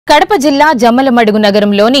కడప జిల్లా జమ్మలమడుగు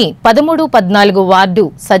నగరంలోని 13, 14 వార్డు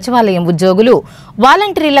సచివాలయం ఉద్యోగులు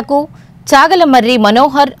వాలంటీర్లకు చాగలమర్రి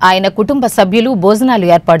మనోహర్ ఆయన కుటుంబ సభ్యులు భోజనాలు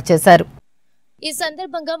ఏర్పాటు చేశారు. ఈ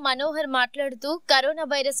సందర్భంగా మనోహర్ మాట్లాడుతూ కరోనా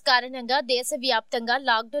వైరస్ కారణంగా దేశవ్యాప్తంగా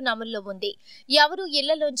లాక్డౌన్ అమల్లో ఉంది. ఎవరూ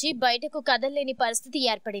ఇళ్లలోంచి బయటకు కదలలేని పరిస్థితి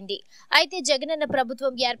ఏర్పడింది. అయితే జగనన్న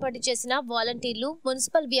ప్రభుత్వం ఏర్పాటు చేసిన వాలంటీర్లు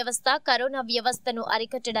మున్సిపల్ వ్యవస్థ కరోనా వ్యవస్థను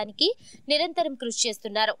అరికట్టడానికి నిరంతరం కృషి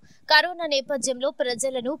చేస్తున్నారు. కరోనా నేపథ్యంలో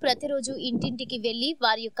ప్రజలను ప్రతిరోజు ఇంటింటికి వెళ్లి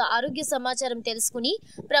వారి యొక్క ఆరోగ్య సమాచారం తెలుసుకుని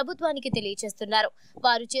ప్రభుత్వానికి తెలియజేస్తున్నారు.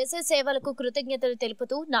 వారు చేసే సేవలకు కృతజ్ఞతలు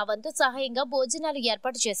తెలుపుతూ నా వంతు సహాయంగా భోజనాలు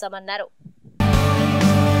ఏర్పాటు చేశామన్నారు.